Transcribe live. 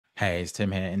Hey, it's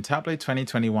Tim here. In Tableau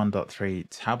 2021.3,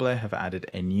 Tableau have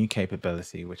added a new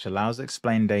capability which allows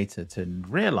explain data to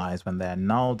realize when there are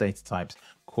null data types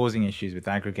causing issues with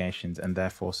aggregations and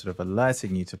therefore sort of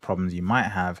alerting you to problems you might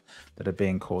have that are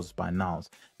being caused by nulls.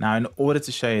 Now, in order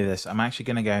to show you this, I'm actually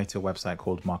going to go to a website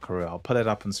called Mockaroo. I'll put it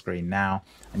up on screen now,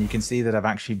 and you can see that I've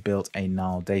actually built a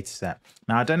null data set.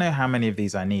 Now, I don't know how many of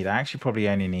these I need. I actually probably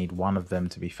only need one of them,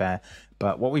 to be fair.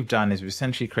 But what we've done is we've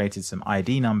essentially created some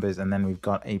ID numbers, and then we've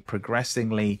got a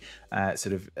progressively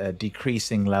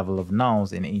decreasing level of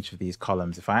nulls in each of these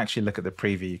columns. If I actually look at the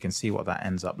preview, you can see what that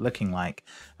ends up looking like.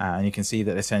 And you can see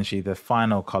that essentially the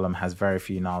final column has very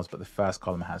few nulls, but the first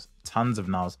column has tons of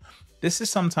nulls. This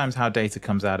is sometimes how data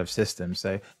comes out of systems.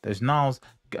 So those nulls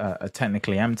are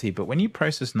technically empty, but when you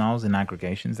process nulls in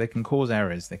aggregations, they can cause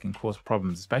errors, they can cause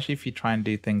problems, especially if you try and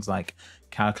do things like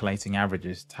calculating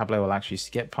averages. Tableau will actually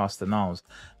skip past the nulls,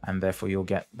 and therefore you'll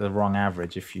get the wrong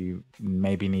average if you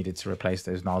maybe needed to replace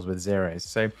those nulls with zeros.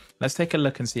 So let's take a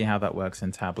look and see how that works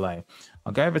in Tableau.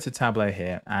 I'll go over to Tableau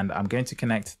here, and I'm going to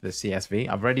connect the CSV.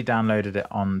 I've already downloaded it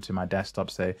onto my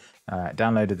desktop, so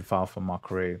downloaded the file from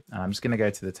Mockaroo. And I'm just going to go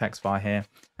to the text file here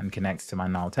and connect to my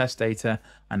null test data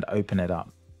and open it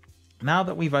up. Now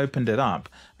that we've opened it up,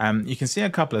 you can see a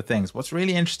couple of things. What's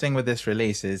really interesting with this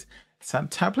release is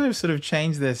Tableau sort of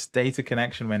changed this data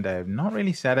connection window, not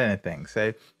really said anything.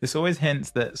 So this always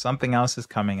hints that something else is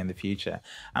coming in the future.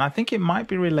 And I think it might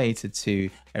be related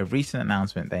to a recent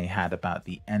announcement they had about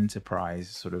the enterprise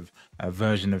sort of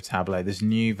version of Tableau, this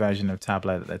new version of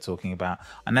Tableau that they're talking about.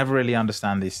 I never really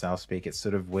understand these self-speak. It's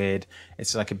sort of weird.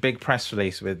 It's like a big press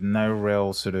release with no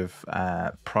real sort of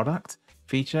product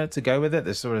feature to go with it.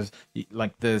 There's sort of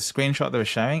like the screenshot they're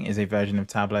showing is a version of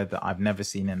Tableau that I've never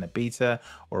seen in a beta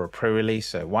or a pre-release.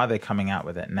 So why they're coming out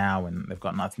with it now when they've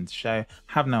got nothing to show,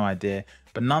 have no idea.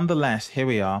 But nonetheless, here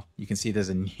we are. You can see there's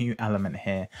a new element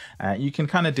here. You can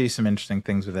kind of do some interesting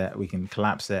things with it. We can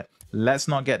collapse it. Let's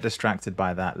not get distracted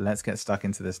by that. Let's get stuck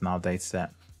into this null data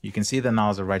set. You can see the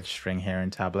nulls are registering here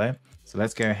in Tableau. So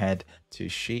let's go ahead to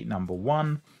sheet number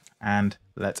 1. And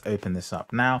let's open this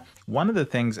up. Now, one of the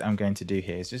things I'm going to do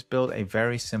here is just build a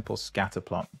very simple scatter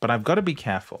plot, but I've got to be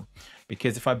careful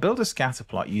because if I build a scatter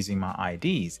plot using my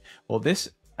IDs, well, this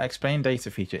explain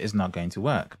data feature is not going to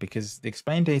work because the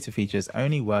explain data feature is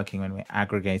only working when we're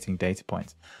aggregating data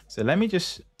points. So let me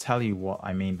just tell you what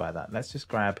I mean by that. Let's just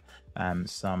grab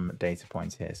some data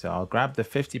points here. So I'll grab the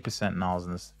 50% nulls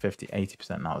and the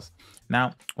 80% nulls.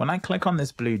 Now, when I click on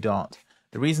this blue dot,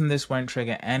 the reason this won't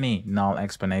trigger any null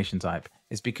explanation type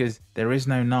is because there is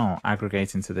no null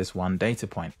aggregating to this one data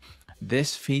point.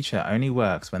 This feature only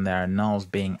works when there are nulls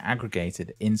being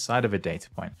aggregated inside of a data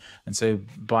point. And so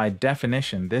by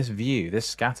definition, this view, this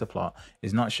scatter plot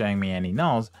is not showing me any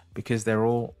nulls because they're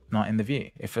all not in the view.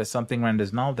 If something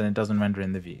renders null, then it doesn't render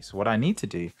in the view. So what I need to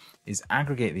do is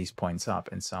aggregate these points up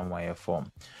in some way or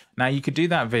form. Now you could do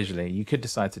that visually. You could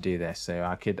decide to do this. So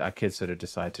I could sort of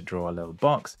decide to draw a little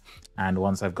box. And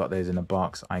once I've got those in a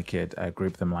box, I could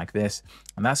group them like this.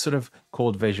 And that's sort of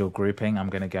called visual grouping. I'm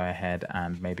going to go ahead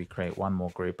and maybe create one more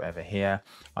group over here.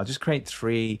 I'll just create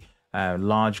 3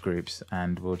 large groups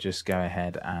and we'll just go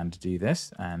ahead and do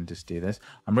this and just do this.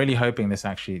 I'm really hoping this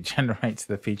actually generates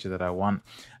the feature that I want.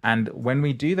 And when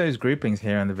we do those groupings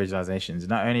here in the visualizations,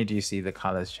 not only do you see the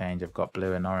colors change, I've got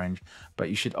blue and orange, but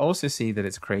you should also see that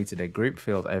it's created a group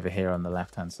field over here on the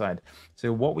left hand side.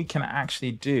 So what we can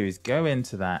actually do is go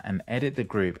into that and edit the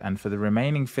group, and for the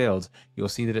remaining fields you'll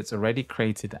see that it's already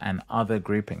created an other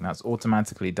grouping. That's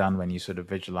automatically done when you sort of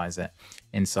visualize it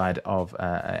inside of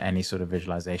any sort of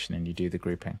visualization and you do the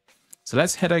grouping. So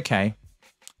let's hit OK.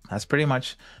 That's pretty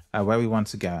much where we want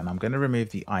to go. And I'm going to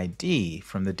remove the ID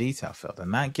from the detail field.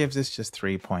 And that gives us just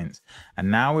 3 points.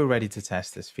 And now we're ready to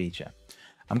test this feature.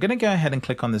 I'm going to go ahead and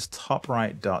click on this top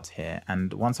right dot here.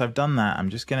 And once I've done that, I'm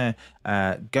just going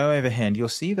to go over here and you'll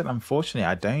see that unfortunately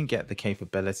I don't get the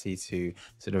capability to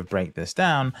sort of break this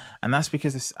down. And that's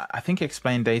because I think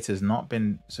explain data has not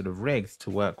been sort of rigged to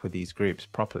work with these groups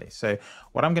properly. So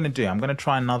what I'm going to do, I'm going to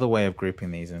try another way of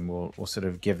grouping these and we'll sort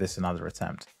of give this another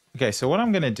attempt. Okay, so what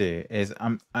I'm going to do is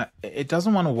it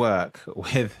doesn't want to work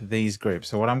with these groups.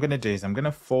 So what I'm going to do is I'm going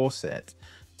to force it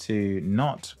to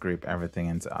not group everything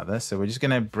into others. So we're just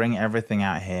going to bring everything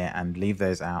out here and leave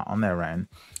those out on their own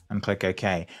and click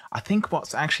OK. I think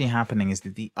what's actually happening is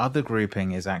that the other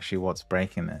grouping is actually what's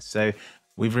breaking this. So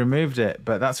We've removed it,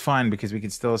 but that's fine because we can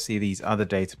still see these other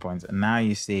data points. And now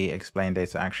you see explain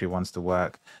data actually wants to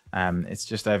work. It's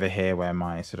just over here where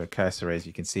my sort of cursor is.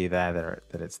 You can see there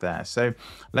that it's there. So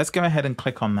let's go ahead and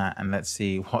click on that and let's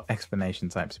see what explanation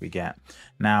types we get.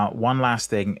 Now, one last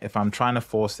thing, if I'm trying to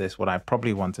force this, what I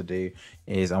probably want to do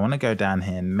is I want to go down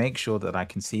here and make sure that I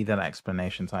can see that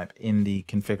explanation type in the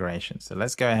configuration. So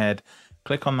let's go ahead,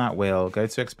 click on that wheel, go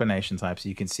to explanation types.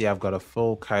 You can see I've got a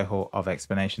full cohort of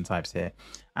explanation types here.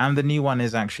 And the new one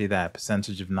is actually there.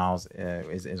 Percentage of nulls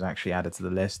is actually added to the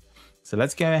list. So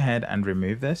let's go ahead and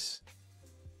remove this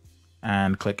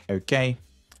and click OK.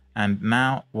 And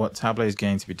now what Tableau is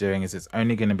going to be doing is it's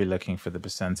only going to be looking for the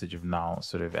percentage of null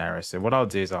sort of error. So what I'll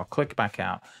do is I'll click back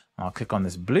out and I'll click on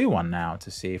this blue one now to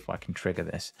see if I can trigger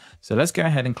this. So let's go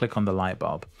ahead and click on the light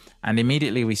bulb. And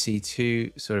immediately we see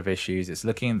two sort of issues. It's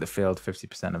looking at the field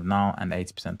 50% of null and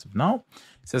 80% of null.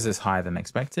 It says it's higher than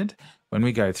expected. When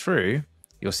we go through,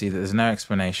 you'll see that there's no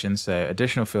explanation. So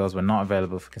additional fields were not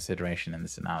available for consideration in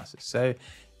this analysis. So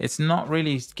it's not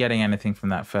really getting anything from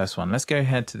that first one. Let's go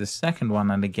ahead to the second one.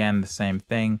 And again, the same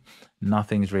thing.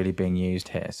 Nothing's really being used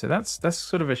here. So that's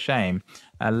sort of a shame.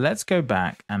 Let's go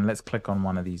back and let's click on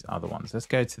one of these other ones. Let's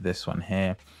go to this one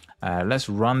here. Let's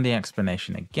run the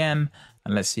explanation again.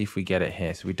 And let's see if we get it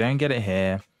here. So we don't get it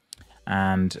here.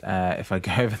 And if I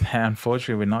go over there,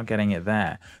 unfortunately, we're not getting it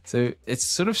there. So it's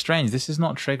sort of strange. This is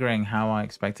not triggering how I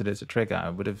expected it to trigger. I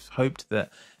would have hoped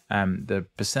that the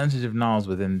percentage of nulls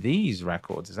within these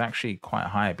records is actually quite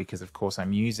high because, of course,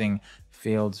 I'm using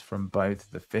fields from both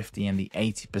the 50 and the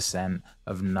 80%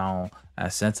 of null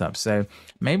setup. So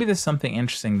maybe there's something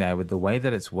interesting there with the way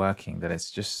that it's working, that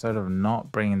it's just sort of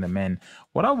not bringing them in.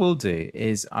 What I will do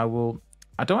is I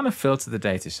don't want to filter the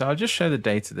data, so I'll just show the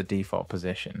data the default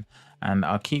position, and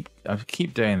I'll keep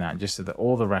doing that just so that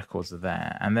all the records are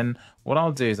there. And then what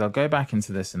I'll do is I'll go back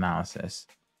into this analysis.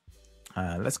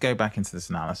 Let's go back into this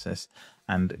analysis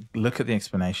and look at the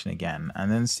explanation again,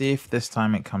 and then see if this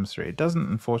time it comes through. It doesn't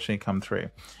unfortunately come through,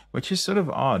 which is sort of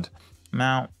odd.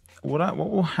 Now, what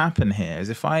will happen here is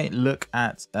if I look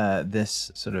at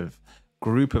this sort of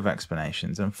group of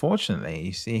explanations, unfortunately,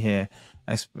 you see here,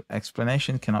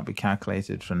 explanation cannot be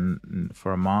calculated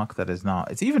for a mark that is null.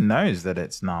 It even knows that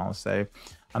it's null. So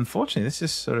unfortunately, this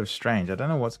is sort of strange. I don't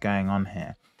know what's going on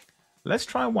here. Let's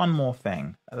try one more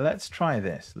thing. Let's try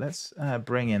this. Let's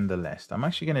bring in the list. I'm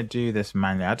actually going to do this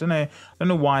manually. I don't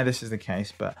know why this is the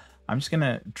case, but I'm just going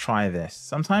to try this.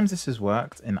 Sometimes this has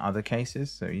worked in other cases.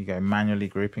 So you go manually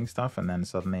grouping stuff and then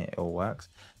suddenly it all works.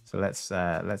 So let's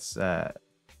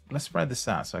spread this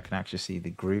out so I can actually see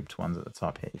the grouped ones at the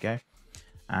top. Here you go.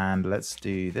 And let's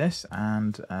do this,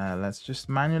 and let's just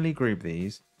manually group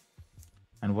these.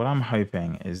 And what I'm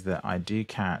hoping is that I do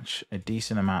catch a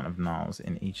decent amount of nulls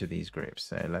in each of these groups.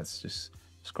 So let's just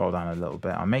scroll down a little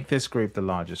bit. I'll make this group the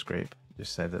largest group,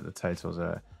 just so that the totals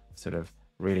are sort of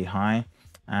really high.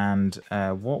 And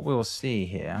what we'll see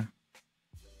here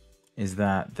is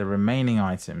that the remaining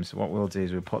items, what we'll do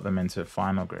is we'll put them into a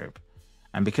final group.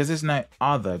 And because there's no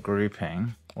other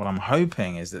grouping, what I'm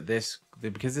hoping is that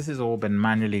because this has all been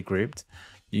manually grouped,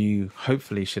 you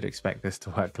hopefully should expect this to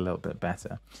work a little bit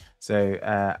better. So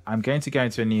I'm going to go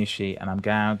into a new sheet, and I'm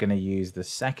now going to use the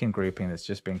second grouping that's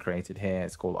just been created here.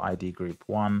 It's called ID group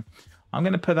 1. I'm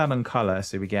going to put that on color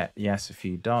so we get, yes, a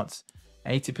few dots,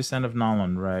 80% of null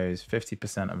on rows,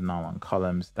 50% of null on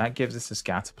columns. That gives us a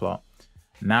scatter plot.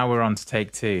 Now we're on to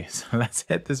take 2. So let's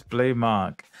hit this blue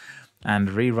mark and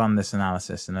rerun this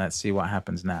analysis, and let's see what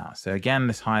happens now. So again,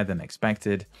 it's higher than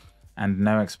expected and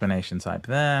no explanation type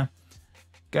there.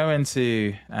 Go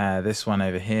into this one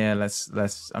over here. I'm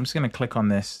just going to click on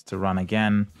this to run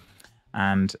again.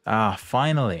 And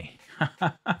finally,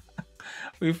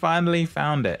 we finally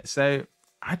found it. So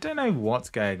I don't know what's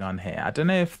going on here. I don't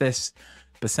know if this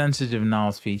percentage of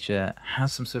nulls feature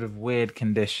has some sort of weird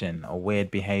condition or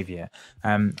weird behavior.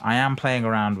 I am playing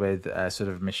around with a sort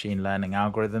of machine learning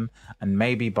algorithm, and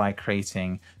maybe by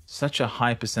creating such a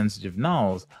high percentage of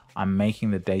nulls, I'm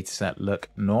making the data set look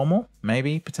normal,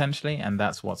 maybe potentially, and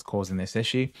that's what's causing this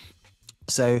issue.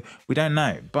 So we don't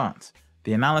know, but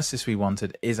the analysis we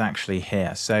wanted is actually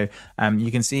here. So you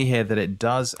can see here that it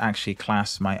does actually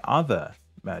class my other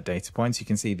data points. You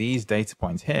can see these data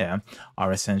points here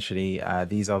are essentially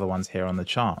these other ones here on the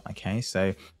chart. Okay,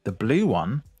 so the blue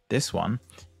one, this one,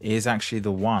 is actually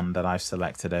the one that I've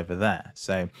selected over there.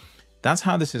 So that's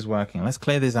how this is working. Let's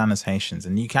clear these annotations,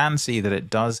 and you can see that it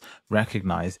does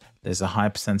recognize there's a high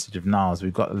percentage of nulls.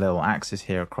 We've got a little axis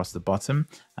here across the bottom,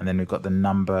 and then we've got the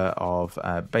number of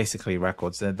basically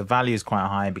records. The value is quite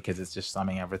high because it's just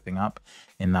summing everything up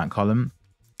in that column.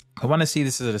 I want to see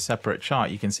this as a separate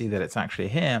chart. You can see that it's actually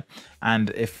here. And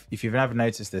if you've never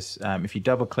noticed this, if you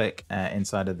double click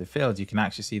inside of the field, you can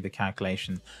actually see the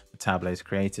calculation the Tableau has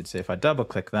created. So if I double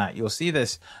click that, you'll see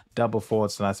this double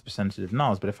forward slash percentage of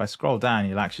nulls. But if I scroll down,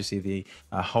 you'll actually see the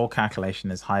whole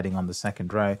calculation is hiding on the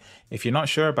second row. If you're not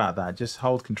sure about that, just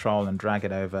hold Control and drag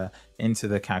it over into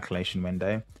the calculation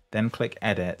window. Then click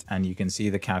edit and you can see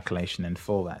the calculation in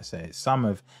full there. So it's sum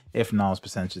of if nulls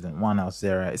percentage then 1 else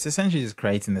 0. It's essentially just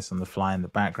creating this on the fly in the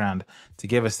background to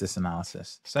give us this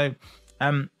analysis. So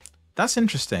that's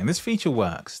interesting. This feature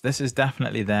works. This is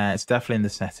definitely there. It's definitely in the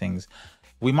settings.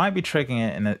 We might be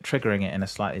triggering it in a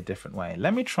slightly different way.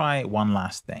 Let me try one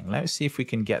last thing. Let's see if we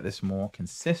can get this more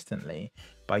consistently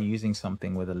by using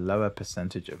something with a lower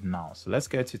percentage of null. So let's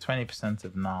go to 20%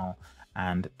 of null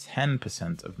and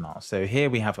 10% of null. So here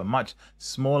we have a much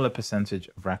smaller percentage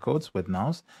of records with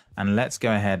nulls, and let's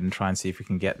go ahead and try and see if we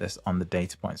can get this on the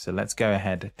data point. So let's go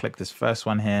ahead, click this first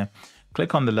one here,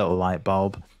 click on the little light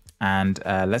bulb, and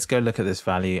let's go look at this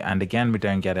value. And again, we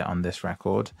don't get it on this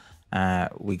record.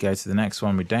 We go to the next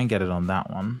one, we don't get it on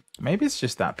that one. Maybe it's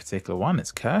just that particular one,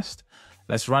 it's cursed.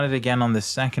 Let's run it again on the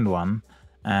second one,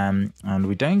 and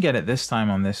we don't get it this time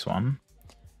on this one.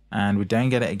 And we don't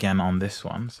get it again on this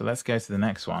one. So let's go to the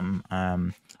next one.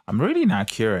 I'm really now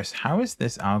curious, how is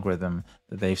this algorithm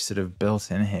that they've sort of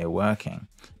built in here working?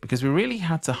 Because we really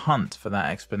had to hunt for that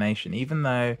explanation, even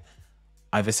though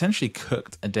I've essentially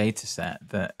cooked a data set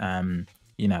that,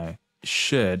 you know,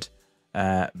 should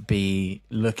be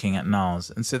looking at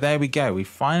nulls. And so there we go. We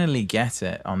finally get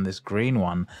it on this green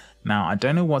one. Now, I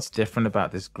don't know what's different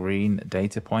about this green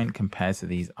data point compared to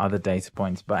these other data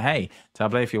points, but hey,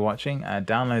 Tableau, if you're watching,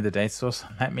 download the data source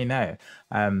and let me know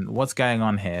what's going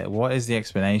on here. What is the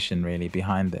explanation really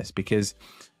behind this? Because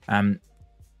in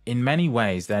many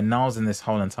ways, there are nulls in this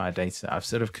whole entire data set. I've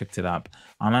sort of cooked it up,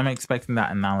 and I'm expecting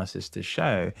that analysis to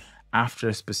show after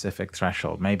a specific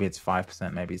threshold. Maybe it's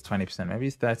 5%, maybe it's 20%, maybe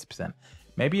it's 30%.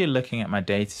 Maybe you're looking at my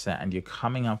data set and you're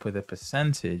coming up with a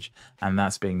percentage, and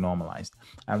that's being normalized.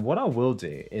 And what I will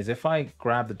do is, if I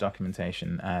grab the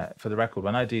documentation, for the record,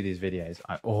 when I do these videos,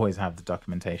 I always have the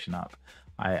documentation up.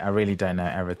 I really don't know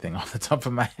everything off the top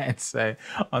of my head. So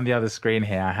on the other screen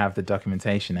here, I have the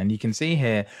documentation, and you can see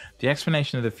here, the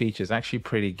explanation of the feature is actually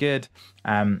pretty good.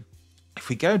 If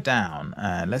we go down,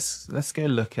 let's go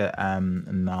look at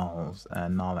nulls,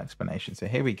 null explanation. So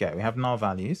here we go. We have null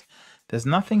values. There's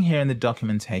nothing here in the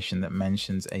documentation that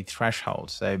mentions a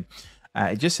threshold. So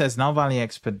it just says null value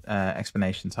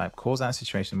explanation type calls out a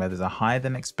situation where there's a higher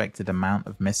than expected amount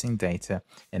of missing data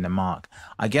in a mark.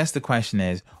 I guess the question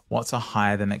is, what's a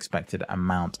higher than expected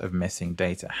amount of missing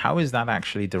data? How is that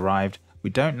actually derived? We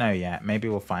don't know yet. Maybe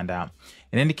we'll find out.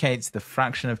 It indicates the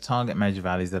fraction of target measure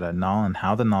values that are null and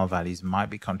how the null values might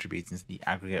be contributing to the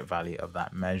aggregate value of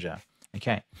that measure.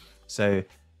 Okay, so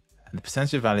the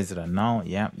percentage of values that are null.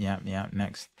 Yeah.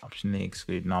 Next, optionally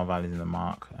exclude null values in the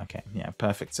mark. Okay, yeah,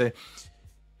 perfect. So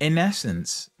in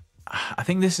essence, I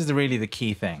think this is really the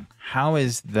key thing. How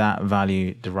is that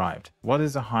value derived? What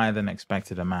is a higher than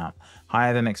expected amount?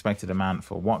 Higher than expected amount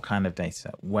for what kind of data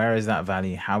set? Where is that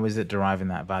value? How is it deriving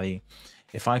that value?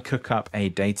 If I cook up a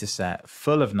data set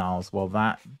full of nulls, well,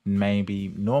 that maybe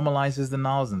normalizes the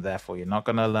nulls, and therefore you're not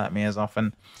going to alert me as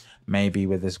often. Maybe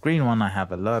with this green one, I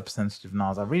have a lower percentage of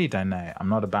nulls. I really don't know. I'm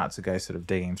not about to go sort of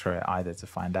digging through it either to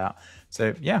find out.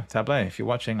 So yeah, Tableau, if you're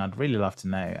watching, I'd really love to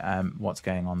know what's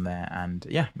going on there. And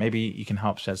yeah, maybe you can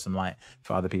help shed some light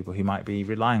for other people who might be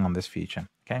relying on this feature.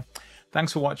 Okay.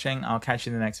 Thanks for watching. I'll catch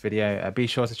you in the next video. Be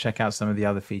sure to check out some of the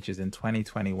other features in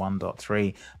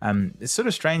 2021.3. It's sort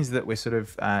of strange that we're sort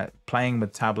of playing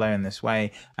with Tableau in this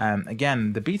way.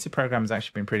 Again, the beta program has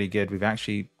actually been pretty good. We've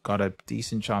actually got a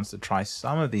decent chance to try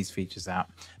some of these features out.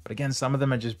 But again, some of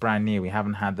them are just brand new. We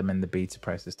haven't had them in the beta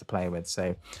process to play with.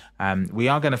 So we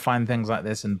are going to find things like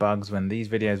this and bugs when these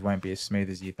videos won't be as smooth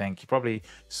as you think. You probably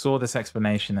saw this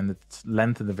explanation and the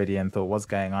length of the video and thought, what's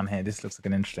going on here? This looks like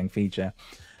an interesting feature.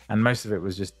 And most of it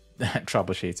was just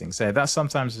troubleshooting. So that's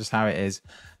sometimes just how it is.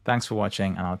 Thanks for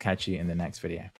watching, and I'll catch you in the next video.